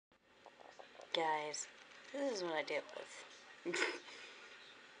Guys, this is what I deal with.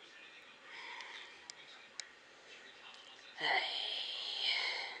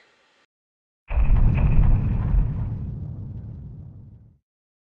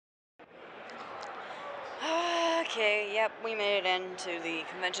 Okay, yep, we made it into the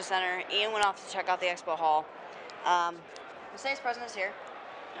convention center. Ian went off to check out the expo hall. Masae's present is here.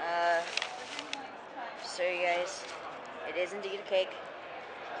 So you guys, it is indeed a cake.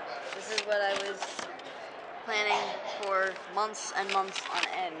 This is what I was planning for months and months on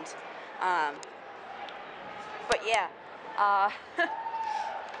end. But yeah, I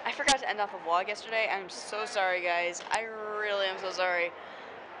forgot to end off a vlog yesterday. I'm so sorry, guys. I really am so sorry.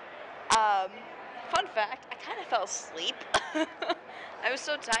 Fun fact, I kind of fell asleep. I was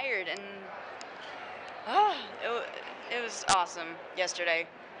so tired, and it was awesome yesterday.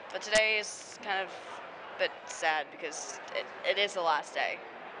 But today is kind of a bit sad because it is the last day.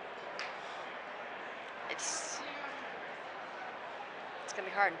 It's gonna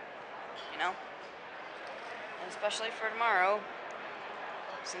be hard, you know? And especially for tomorrow,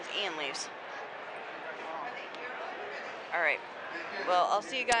 since Ian leaves. Alright, well, I'll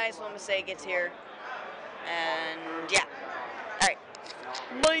see you guys when Masae gets here. And yeah. Alright.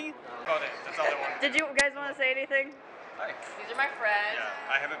 Bye. Got it. That's all I wanted. Did you guys want to say anything? Hi. These are my friends.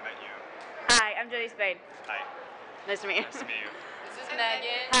 Yeah, I haven't met you. Hi, I'm Jenny Spade. Hi. Nice to meet you. Nice to meet you. This is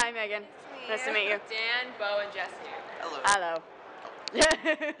Megan. Hi, Megan. Nice to meet you. Dan, Bo, and Jesse. Hello. Hello.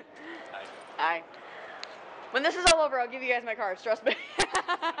 Hi. Hi. When this is all over, I'll give you guys my cards, trust me.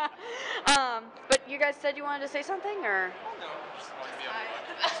 But you guys said you wanted to say something, or? No, just wanted to be on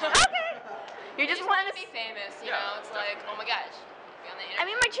the vlog. Okay. You just wanted to be famous, you know? It's like, oh my gosh. Be on the internet. I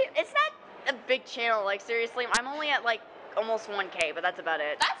mean, it's not a big channel, like, seriously. I'm only at, like, almost 1K, but that's about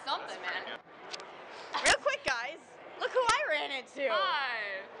it. That's something, man. Real quick, guys. Look who I ran into.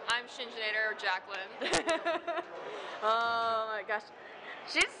 Hi. I'm Shinjinator Jacqueline. Oh my gosh.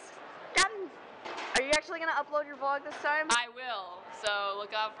 She's gotten... Are you actually going to upload your vlog this time? I will, so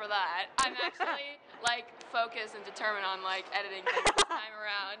look out for that. I'm actually, like, focused and determined on, like, editing things this time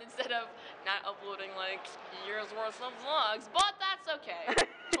around instead of not uploading, like, years worth of vlogs, but that's okay.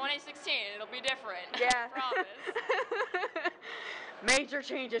 2016, it'll be different. Yeah. I promise. Major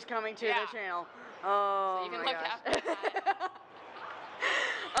changes coming to the channel. Oh, so you can my look gosh. out for that.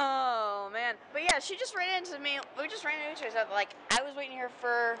 Oh man, but yeah, she just ran into me. We just ran into each other. Like, I was waiting here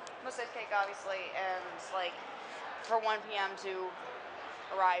for Masae's cake, obviously, and like for 1 p.m. to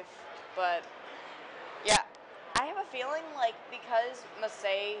arrive. But yeah, I have a feeling like because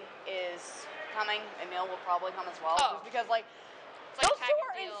Masae is coming, Emil will probably come as well. Oh. Just because like It's like those two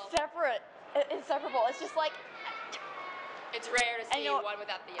are inseparable. It's just like it's rare to see one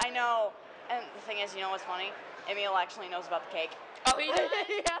without the other. I know. And the thing is, you know what's funny? Emil actually knows about the cake. Oh, he does?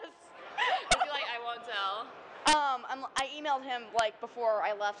 Yes. I feel like I won't tell. I emailed him like before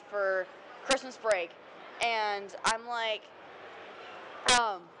I left for Christmas break, and I'm like,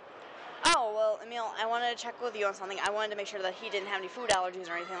 oh well, Emil, I wanted to check with you on something. I wanted to make sure that he didn't have any food allergies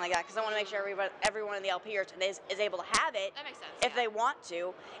or anything like that, because I want to make sure everyone in the LP is able to have it. That makes sense. If they want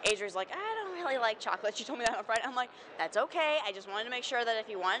to. Adria's like, I don't really like chocolate. She told me that on Friday. I'm like, that's okay. I just wanted to make sure that if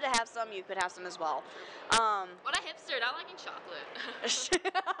you wanted to have some, you could have some as well. What a hipster, not liking chocolate.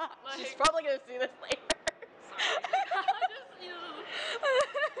 She's probably gonna see this later.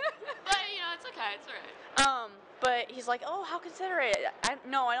 But, you know, it's okay, it's alright. But he's like, oh, how considerate.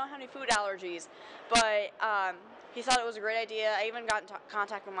 No, I don't have any food allergies. But, he thought it was a great idea. I even got in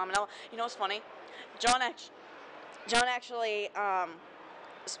contact with Mom and Ella. You know what's funny? John actually, I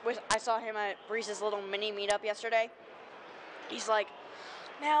saw him at Breeze's little mini meetup yesterday. He's like,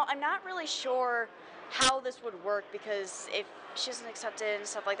 now, I'm not really sure how this would work because if she isn't accepted and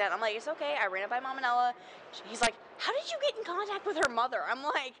stuff like that. I'm like, it's okay. I ran it by Mom and Ella. He's like, how did you get in contact with her mother? I'm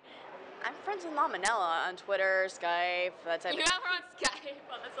like, I'm friends with Mom and Ella on Twitter, Skype, that type of thing. You have her on Skype?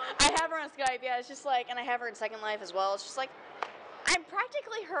 Oh, that's awesome. I have her on Skype, yeah. It's just like, and I have her in Second Life as well. It's just like, I'm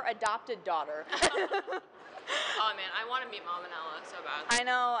practically her adopted daughter. Oh man, I want to meet Mom and Ella so bad. I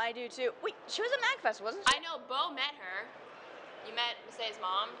know, I do too. Wait, she was at MagFest, wasn't she? I know, Bo met her. You met Masae's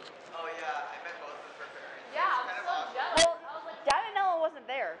mom? Oh yeah, I met both of her parents. Yeah, I'm Kind of so awesome. jealous. Well, I was like, Dad and Ella wasn't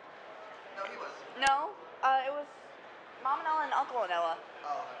there. No, he was. No, it was Mom and Ella and Uncle and Ella.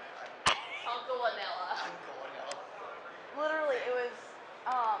 Oh, Uncle and Ella. Uncle and Ella. Literally, it was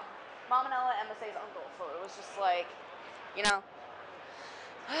Mom and Ella and Masae's uncle, so it was just like, you know.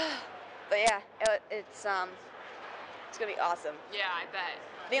 But yeah, it's gonna be awesome. Yeah, I bet.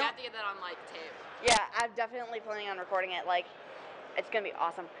 You have to get that on like tape. Yeah, I'm definitely planning on recording it. Like, it's gonna be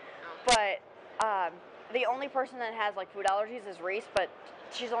awesome. Oh. But the only person that has like food allergies is Reese, but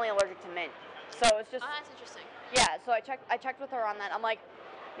she's only allergic to mint. So it's just Oh, that's interesting. yeah. So I checked with her on that. I'm like,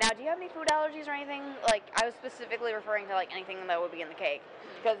 now do you have any food allergies or anything? Like I was specifically referring to like anything that would be in the cake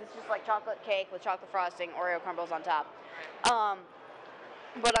because it's just like chocolate cake with chocolate frosting, Oreo crumbles on top.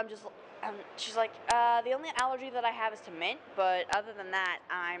 But she's like, the only allergy that I have is to mint, but other than that,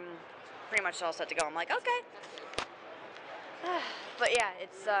 I'm pretty much all set to go. I'm like, okay. But yeah,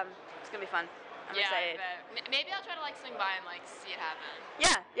 it's gonna be fun. I'm excited. I bet. Maybe I'll try to like swing by and like see it happen.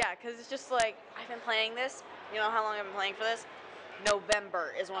 Yeah, because it's just like I've been playing this. You know how long I've been playing for this?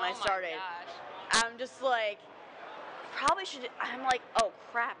 November is when I started. Oh my gosh. I'm just like, probably should. I'm like, oh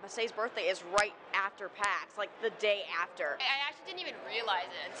crap, Masae's birthday is right after PAX, like the day after. I actually didn't even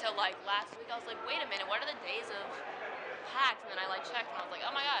realize it until like last week. I was like, wait a minute, what are the days of PAX? And then I like checked and I was like,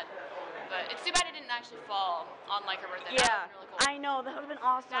 oh my god. But it's too bad it didn't actually fall on like her birthday. Yeah, That would really cool. I know, that would have been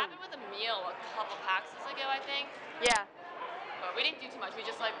awesome. It happened with a meal a couple PAXes ago, I think. Yeah. But we didn't do too much. We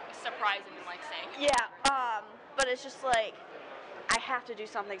just like surprised him and like sang. Yeah, but it's just like, I have to do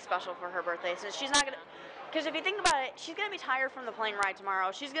something special for her birthday since she's not gonna. Because if you think about it, she's gonna be tired from the plane ride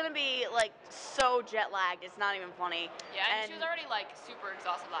tomorrow. She's gonna be like so jet lagged. It's not even funny. Yeah, and she was already like super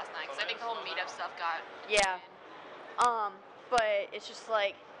exhausted last night because I think the whole meetup stuff got. Yeah. But it's just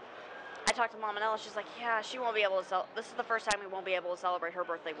like, I talked to Mom and Ella. She's like, yeah, she won't be able to this is the first time we won't be able to celebrate her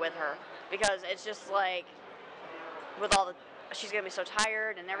birthday with her because it's just like, with all the, she's gonna be so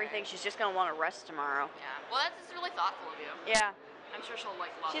tired and everything. She's just gonna want to rest tomorrow. Yeah. Well, that's just really thoughtful of you. Yeah. I'm sure she'll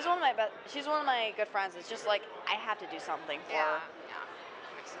like love She's it. She's one of my good friends. It's just like I have to do something for her. Yeah.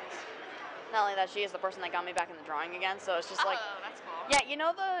 That makes sense. Not only that, she is the person that got me back in the drawing again. So it's just like, that's cool. yeah, you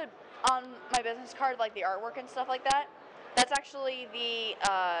know the on my business card, like the artwork and stuff like that. That's actually the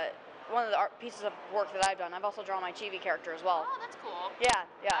one of the art pieces of work that I've done. I've also drawn my chibi character as well. Oh, that's cool. Yeah.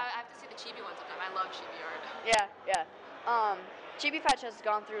 I have to see the chibi one sometime. I love chibi art. Yeah. Chibi Fetch has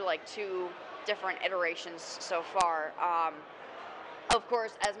gone through like 2 different iterations so far. Of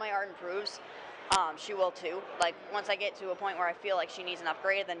course, as my art improves, she will too. Like, once I get to a point where I feel like she needs an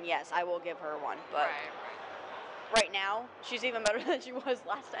upgrade, then yes, I will give her one. But right now, she's even better than she was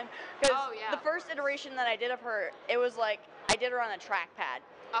last time. Because the first iteration that I did of her, it was like, I did her on a trackpad.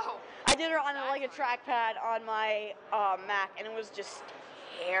 Oh. I did her on a trackpad on my Mac, and it was just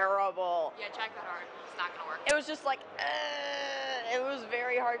terrible. Yeah, trackpad art. It's not going to work. It was just like, it was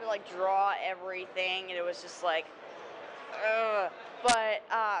very hard to like draw everything, and it was just like, But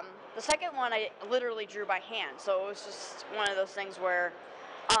the second one I literally drew by hand, so it was just one of those things where,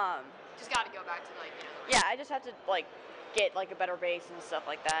 just got to go back to like, yeah, I just have to like get like a better base and stuff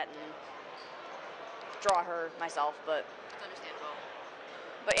like that, and draw her myself. But it's understandable.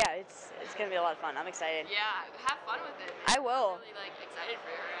 But yeah, it's gonna be a lot of fun. I'm excited. Yeah, have fun with it. I will. I'm really like excited for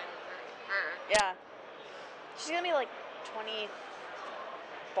her and for her. Yeah, she's gonna be like 24,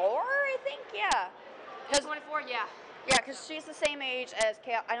 I think. Yeah. 24, yeah. Yeah, because she's the same age as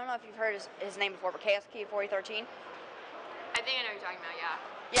Chaos. I don't know if you've heard his name before, but Chaos Key 4013. I think I know what you're talking about, yeah.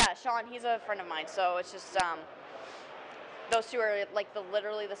 Yeah, Sean, he's a friend of mine, so it's just, those two are like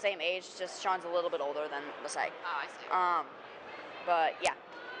literally the same age, just Sean's a little bit older than Masae. Oh, I see. But yeah.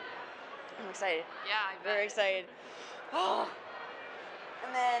 I'm excited. Yeah, I bet. Very excited. And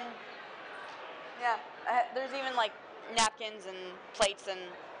then, yeah, there's even like napkins and plates and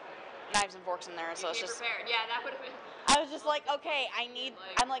knives and forks in there, so it's just prepared. Yeah, that would have been. I was just like, okay,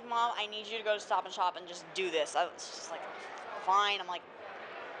 I'm like, Mom, I need you to go to Stop and Shop and just do this. I was just like, fine. I'm like,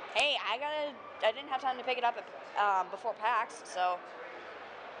 hey, I didn't have time to pick it up before PAX, so.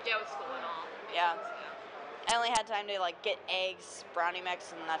 Yeah, with school and all. Yeah. I only had time to like get eggs, brownie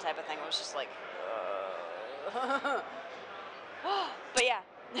mix, and that type of thing. It was just like, but yeah.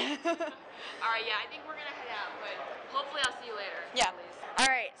 All right, yeah, I think we're gonna head out, but hopefully I'll see you later. Yeah. All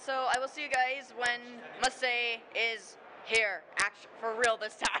right, so I will see you guys when Masae is here, for real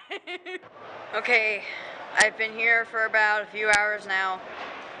this time. Okay, I've been here for about a few hours now.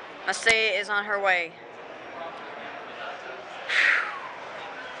 Masae is on her way.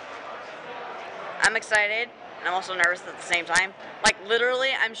 I'm excited, and I'm also nervous at the same time. Like, literally,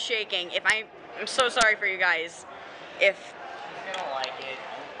 I'm shaking. I'm so sorry for you guys. If you don't like it,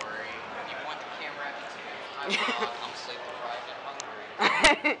 don't worry. If you want the camera at the I'm sleep deprived and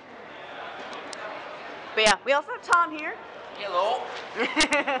hungry. But yeah, we also have Tom here. Hello.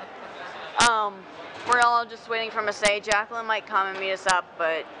 We're all just waiting for Masae. Jacqueline might come and meet us up,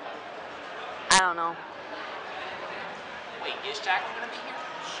 but I don't know. Wait, is Jacqueline gonna be here?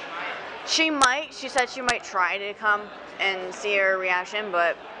 She might. She said she might try to come and see her reaction,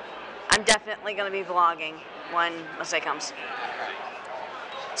 but I'm definitely going to be vlogging when Masae comes.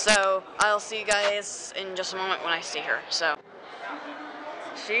 So I'll see you guys in just a moment when I see her. So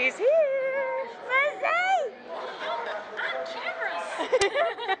she's here. Masae!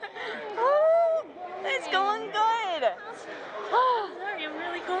 Oh, it's going good. Sorry, I'm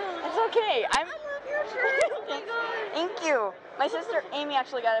really cold. It's okay. I love your shirt. Oh my god. Thank you. My sister Amy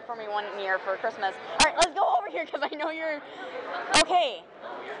actually got it for me one year for Christmas. All right, let's go over here because I know you're. Okay.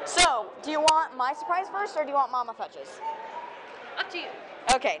 So, do you want my surprise first, or do you want Mama Fetch's? Up to you.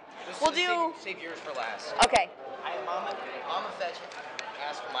 Okay. We'll do. Save yours for last. Okay. Mama Fetch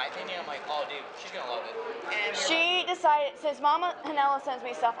asked for my opinion. I'm like, oh, dude, she's gonna love it. And She decided, since Mama Hanella sends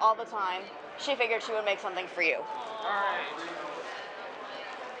me stuff all the time, she figured she would make something for you.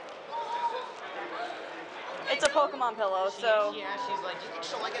 It's a Pokemon pillow, so. Yeah, she's like, do you think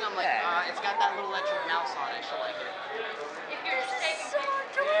she'll like it? I'm like, it's got that little electric mouse on it. She'll like it. This is so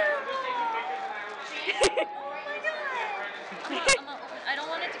adorable. Oh my god. I don't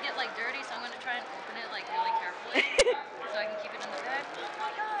want it to get like dirty, so I'm gonna try and open it like really carefully, so I can keep it in the bag. Oh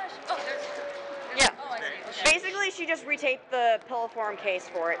my gosh. Oh, there's Yeah. Oh, I see. Okay. Basically, she just retaped the pillow form case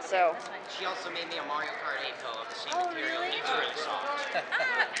for it, so. That's fine. She also made me a Mario Kart 8 pillow of the same Oh, material. really? It's really soft.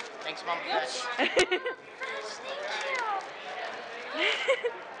 Thanks, Mama Fetch. Thank you.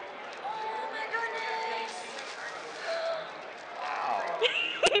 Oh my goodness. Wow.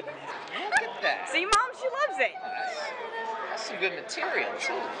 Look at that. See, Mom, she loves it. That's some good material,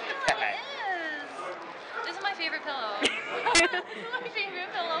 too. Look at that. Yes. This is my favorite pillow. This is my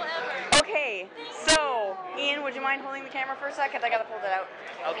favorite pillow ever. Okay, so, Ian, would you mind holding the camera for a second? I gotta pull that out.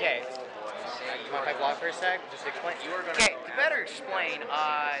 Okay. You mind if I vlog for a sec? Just explain. Okay, to better explain,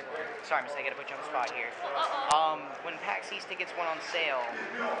 sorry, Miss, I gotta put you on the spot here. When PAX East tickets went on sale,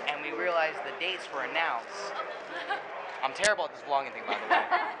 and we realized the dates were announced. I'm terrible at this vlogging thing, by the way.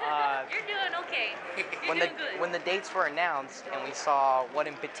 You're doing okay. You're When doing good. when the dates were announced, and we saw what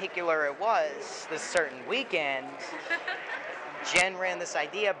in particular it was this certain weekend, Jen ran this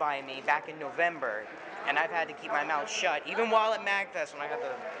idea by me back in November, and I've had to keep my mouth shut, even while at MagFest when I had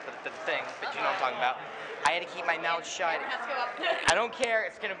the thing, but you know what I'm talking about. I had to keep my mouth shut. I don't care,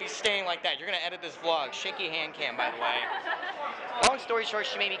 it's gonna be staying like that. You're gonna edit this vlog. Shaky hand cam, by the way. Long story short,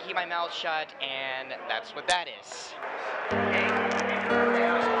 she made me keep my mouth shut, and that's what that is.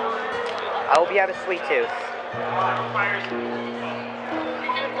 I hope you have a sweet tooth.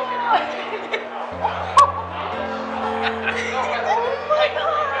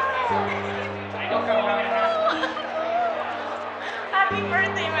 Happy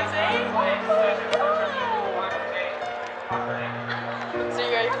birthday, Masae. So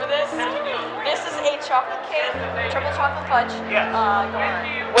you ready for this? This is a chocolate cake, triple chocolate fudge,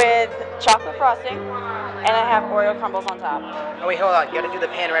 with chocolate frosting, and I have Oreo crumbles on top. Oh wait, hold on. You gotta do the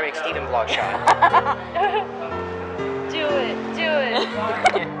panoramic Steven vlog shot. Do it. Do it.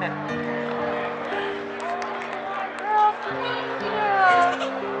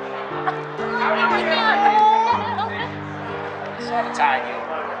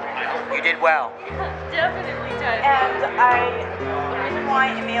 You did well. Definitely does. And the reason why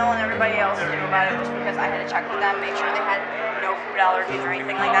Emil and everybody else knew about it was because I had to check with them, make sure they had no food allergies or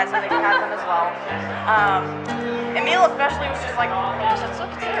anything like that, so they could have them as well. Emil especially was just like, oh my gosh, that's so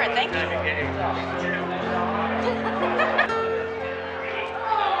considerate, thank you.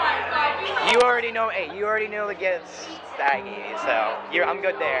 You already know. Hey, you already know the gifts that I gave you, so I'm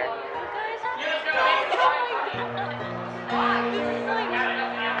good there. I really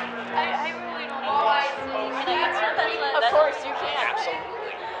don't know why. Can I get some? Of course you can.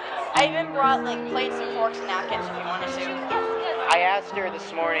 Absolutely. I even brought like plates and forks and napkins if you wanted to. I asked her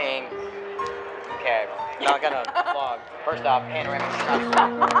this morning. Okay, not gonna vlog. First off, panoramic shot.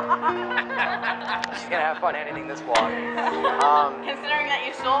 She's gonna have fun editing this vlog. Considering that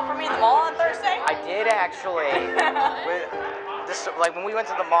you stole from me in the mall on Thursday? I did actually. Like when we went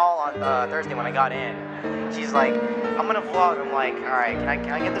to the mall on Thursday when I got in, she's like, I'm gonna vlog. I'm like, all right,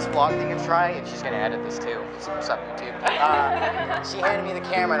 can I get this vlog thing to try? And she's gonna edit this too. What's up, YouTube? She handed me the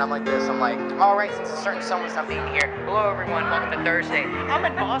camera and I'm like this. I'm like, all right, since a certain someone's not being here. Hello everyone, welcome to Thursday. I'm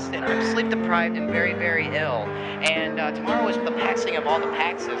in Boston. I'm sleep deprived and very, very ill. And tomorrow is the PAXing of all the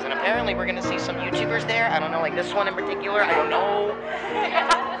PAXes. And apparently we're gonna see some YouTubers there. I don't know, like this one in particular. I don't know.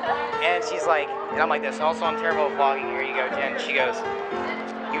 And she's like, and I'm like this. Also, I'm terrible at vlogging. Here you go, Jen. She goes,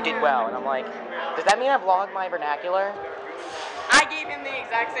 you did well. And I'm like, does that mean I vlogged my vernacular? I gave him the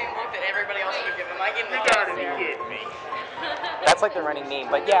exact same look that everybody else would give him. I gave him the gotta be kidding me. That's like the running meme.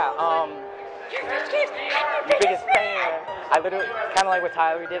 But yeah, Your biggest fan. I literally, kind of like what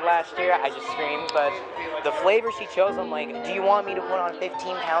Tyler did last year, I just screamed. But the flavor she chose, I'm like, do you want me to put on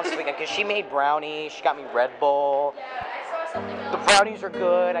 15 pounds this weekend? Because she made brownies, she got me Red Bull. The brownies are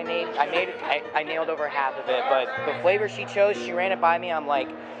good. I nailed over half of it, but the flavor she chose, she ran it by me. I'm like,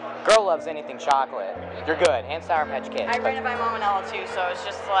 Girl loves anything chocolate. You're good. And Sour Patch Kids. I ran it by Mom and Ella too, so it's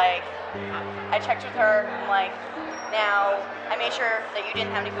just like, I checked with her, I'm like, now, I made sure that you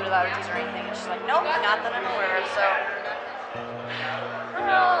didn't have any food allergies or anything, and she's like, nope, not that I'm aware of, so.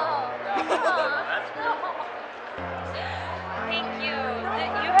 Thank you.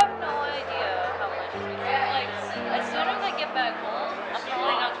 You have no idea how much we feel. Like, as soon as I get back home, I'm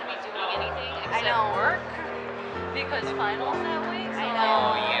probably not going to be doing anything except work, because finals that week, so.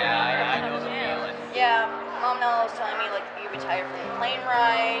 Oh yeah, I know the feeling. Yeah, Mom and Ella was telling me, like, you'd be tired from the plane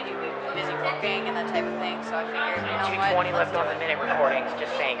ride, you'd be busy cooking and that type of thing, so I figured, you know what? 2:20 left on the minute recordings,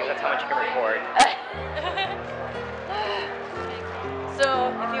 just saying, because that's how much you can record.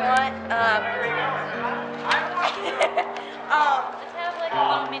 So, if you want, Let's have like a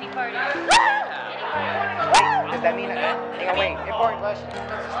little mini party. Wait, does that mean hang on, wait, important question.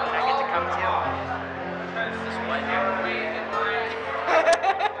 Does this mean I get to come too?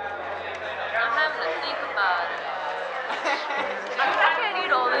 I'm having to think about it. I can't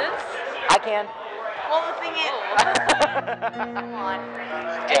eat all this. I can. well, the thing is, come on.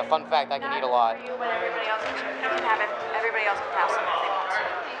 Yeah, fun fact, I can eat a lot. You, but everybody else can have it. Everybody else can have some if they want to.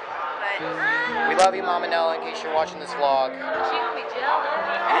 But We love you, Mom and Ella, in case you're watching this vlog. She gonna be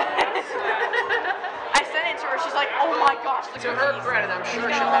jealous. I sent it to her. She's like, oh my gosh, look To at her these. credit, I'm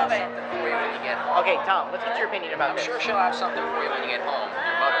sure She's she'll gonna have love it. something for you when you get home. Okay, Tom, let's get your opinion about I'm this. sure she'll have something for you when you get home.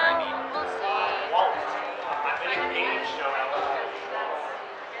 Your mother, I mean. We'll see.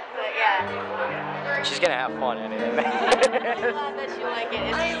 But yeah, She's gonna have fun anyway. I'm glad that you like it.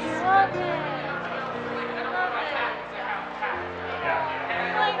 It's I just, love it.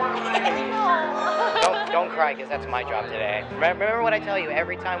 Don't cry, because that's my job today. Remember what I tell you,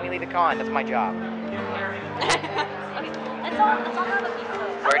 every time we leave a con, that's my job. Let's all have a pizza.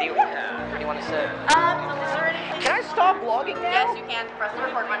 Where do you want to sit? Can I stop vlogging now? yes, you can. Press the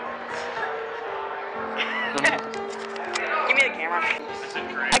record button. Give me the camera.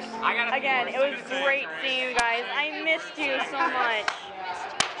 Again, it was great seeing you guys. I missed you so much.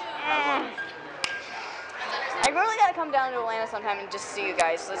 I really gotta come down to Atlanta sometime and just see you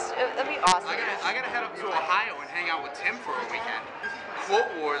guys. That'd be awesome. I gotta head up to Ohio and hang out with Tim for a weekend. Quote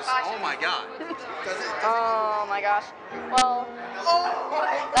Wars, oh my god. Oh my gosh. Well,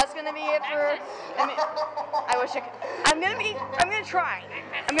 that's gonna be it for. I wish I could. I'm gonna try.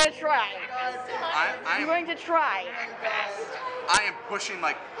 I'm going to try. I am pushing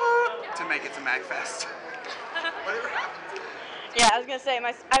like to make it to MagFest. Yeah, I was gonna say I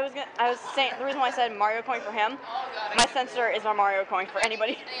was saying the reason why I said Mario coin for him. My sensor is my Mario coin for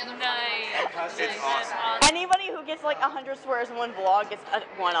anybody. Nice. It's awesome. Anybody who gets like 100 swears in one vlog gets a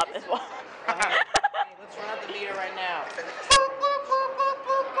 1-up as well. Let's run out the meter right now.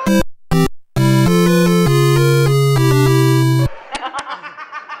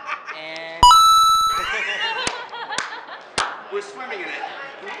 And We're swimming in it.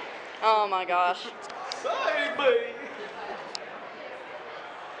 Oh my gosh. Sorry, buddy.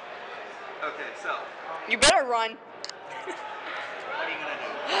 Okay, so. You better run. What are you gonna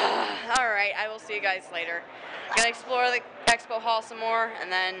do? Alright, I will see you guys later. Gonna explore the expo hall some more,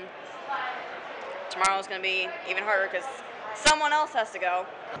 and then tomorrow's gonna be even harder because someone else has to go.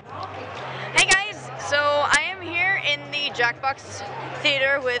 Hey guys, so I am here in the Jackbox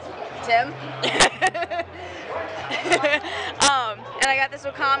Theater with Tim. And I got this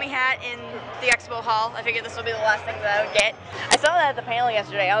Okami hat in the expo hall. I figured this will be the last thing that I would get. I saw that at the panel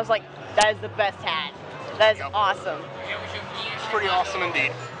yesterday. I was like, that is the best hat. That is awesome. Pretty awesome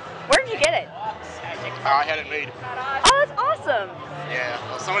indeed. Where did you get it? I had it made. Oh, that's awesome. Yeah,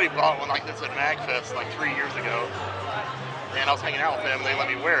 well, somebody bought one like this at MagFest like 3 years ago. And I was hanging out with them, and they let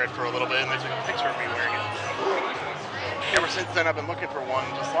me wear it for a little bit, and they took a picture of me wearing it. Ever since then, I've been looking for one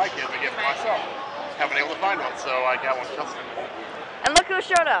just like it to get for myself. Haven't been able to find one, so I got one custom. And look who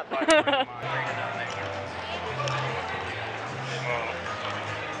showed up. This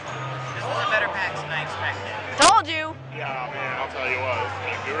was a better PAX than I expected. Told you. Yeah, man, I'll tell you what,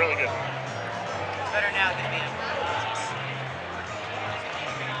 you're really good. It's better now than being.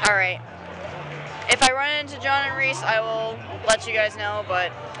 All right. If I run into John and Reese, I will let you guys know,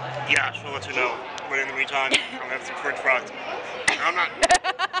 but... Yeah, she'll let you know. But in the meantime, I'm gonna have some French fries. I'm not.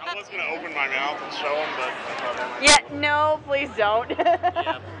 I was gonna open my mouth and show them, but I thought that might. Yeah, no, please don't.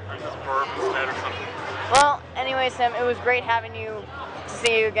 Yeah, or just burp instead or something. Well, anyways, Tim, it was great having you, to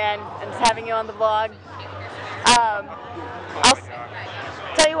see you again, and having you on the vlog. I'll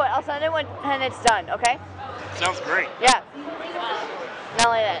tell you what, I'll send it when it's done, okay? Sounds great. Yeah. Not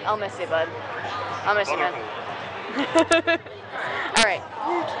like that. I'll miss you, bud. I'll miss you, man. All right.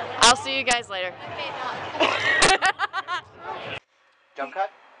 I'll see you guys later. Jump cut?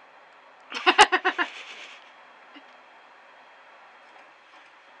 The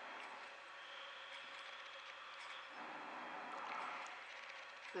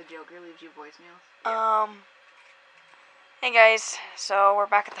Joker leaves you voicemails? Hey guys, so we're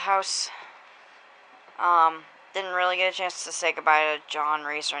back at the house. Didn't really get a chance to say goodbye to John,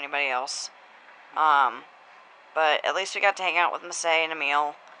 Reese, or anybody else. But at least we got to hang out with Masae and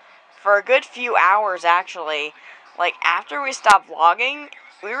Emil for a good few hours, actually. Like, after we stopped vlogging,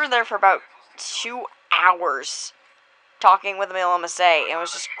 we were there for about 2 hours talking with Emil and Masae. It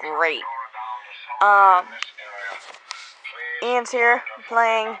was just great. Ian's here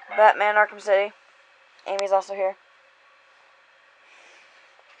playing Batman Arkham City. Amy's also here.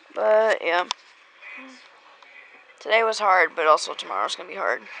 But, yeah. Today was hard, but also tomorrow's gonna be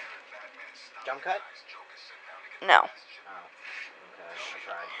hard. Jump cut? No. Oh, okay, I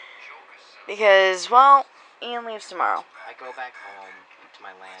tried. Because, well, Ian leaves tomorrow. I go back home to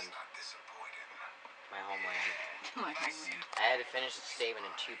my land. My homeland. My homeland. I had to finish the statement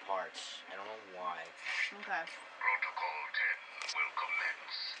in 2 parts. I don't know why. Okay.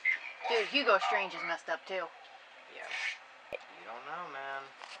 Dude, Hugo Strange is messed up too. Yeah. You don't know, man.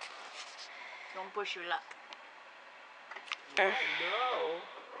 Don't push your luck. No. I'm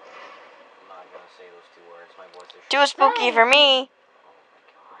not gonna say those 2 words. My voice is Too spooky for me.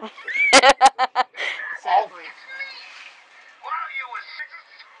 Oh my god. Sadly.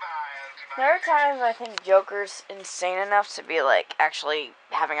 There are times I think Joker's insane enough to be, like, actually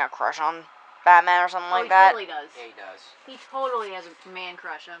having a crush on Batman or something like that. He totally does. Yeah, he does. He totally has a man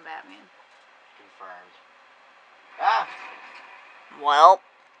crush on Batman. Confirmed. Ah! Well.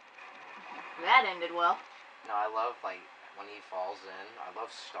 That ended well. No, I love, like, when he falls in, I love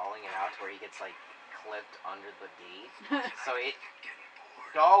stalling it out to where he gets, like, clipped under the gate. So it...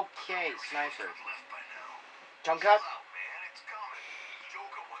 Okay, sniper. Jump cut?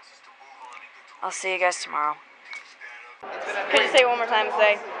 I'll see you guys tomorrow. Could you say it one more time,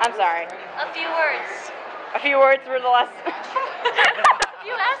 Say? I'm sorry. A few words. A few words were the last...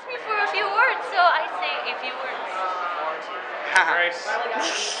 You asked me for a few words, so I say a few words. Yeah, really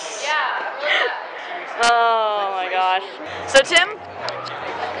bad. Oh my gosh. So Tim,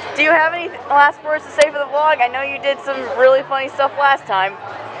 do you have any last words to say for the vlog? I know you did some really funny stuff last time.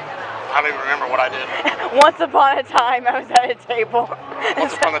 I don't even remember what I did. Once upon a time, I was at a table.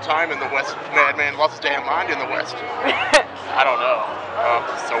 Once upon a time in the West, madman lost his damn mind in the West. I don't know.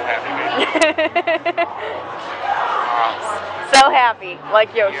 So happy, baby. So happy,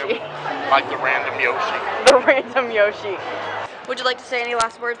 like Yoshi. Yep. Like the random Yoshi. The random Yoshi. Would you like to say any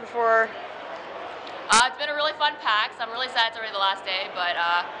last words before? It's been a really fun PAX. I'm really sad it's already the last day, but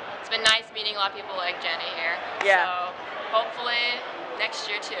it's been nice meeting a lot of people like Jenny here. Yeah. So hopefully next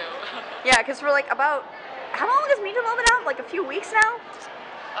year too. Yeah, because we're like about, how long has Meet 'em All been out? Like a few weeks now?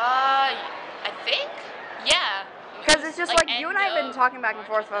 I think, yeah. Because it's just like you and I have been end talking back and of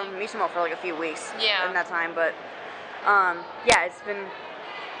forth March, I from think. Meet 'em All for like a few weeks. Yeah. In that time, but yeah, it's been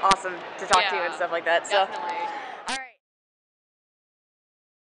awesome to talk to you and Yeah, stuff like that. So. Definitely. All right.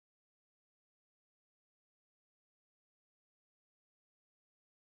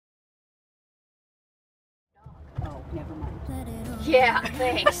 Oh, never mind. Yeah,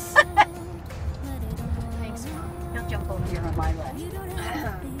 thanks. Thanks, Mom. He'll jump over here on my lap.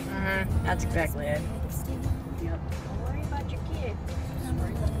 That's exactly it. Yep. Don't worry about your kid.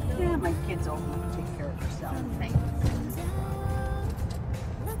 Yeah, my kid's old enough to take care of herself. Thanks.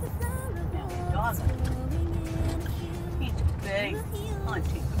 Now, the dog, he's a big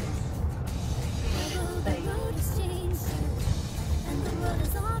hunting. Big.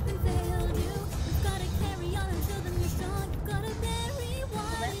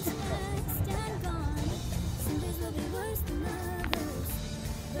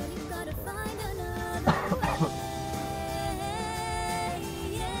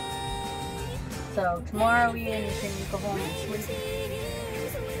 So tomorrow, Ian, you can go home and sleep.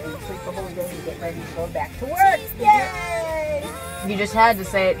 And sleep the whole day and get ready to go back to work. Yay! You just had to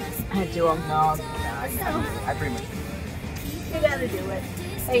say it to him. No, I pretty much. You gotta do it.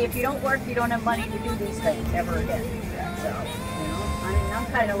 Hey, if you don't work, you don't have money to do these things ever again. So, you know, I mean, I'm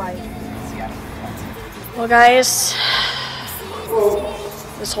kind of like. Well, guys,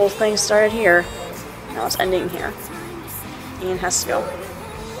 this whole thing started here. Now it's ending here. Ian has to go.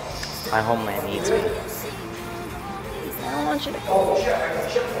 My homeland needs me. I don't want you to go. I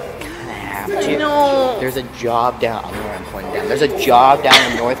have to. No. There's a job down. I'm where I'm pointing down. There's a job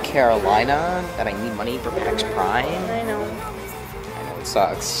down in North Carolina that I need money for PAX Prime. I know. I know it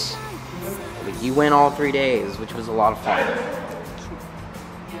sucks. But you went all 3 days, which was a lot of fun.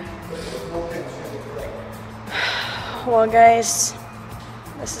 Well, guys,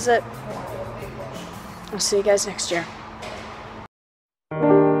 this is it. I'll see you guys next year.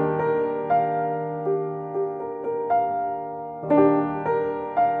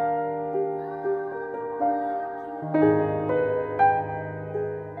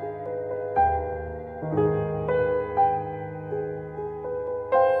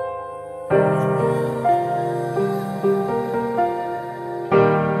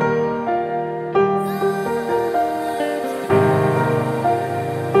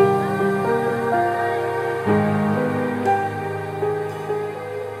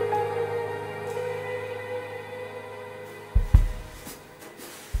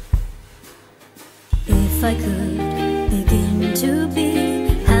 If I could begin to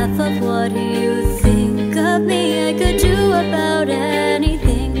be half of what you think of me, I could do about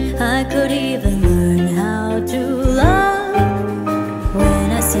anything. I could even learn how to love.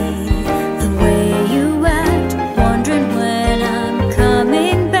 When I see the way you act, wondering when I'm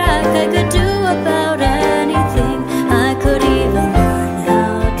coming back, I could do about anything. I could even learn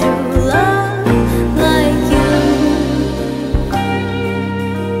how to love like you.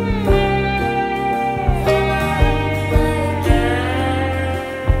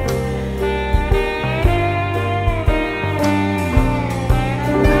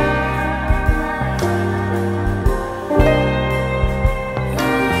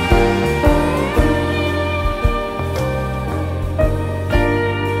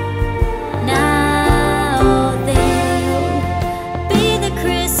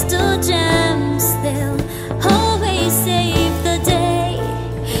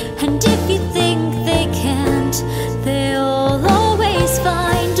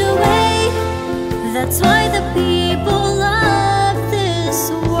 That's why the people of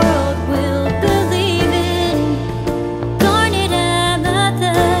this world will believe in garnet,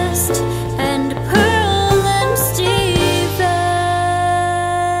 amethyst, and pearl and Stephen.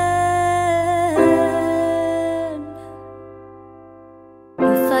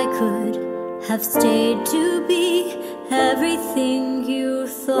 If I could have stayed to be everything you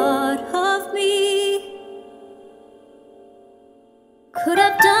thought of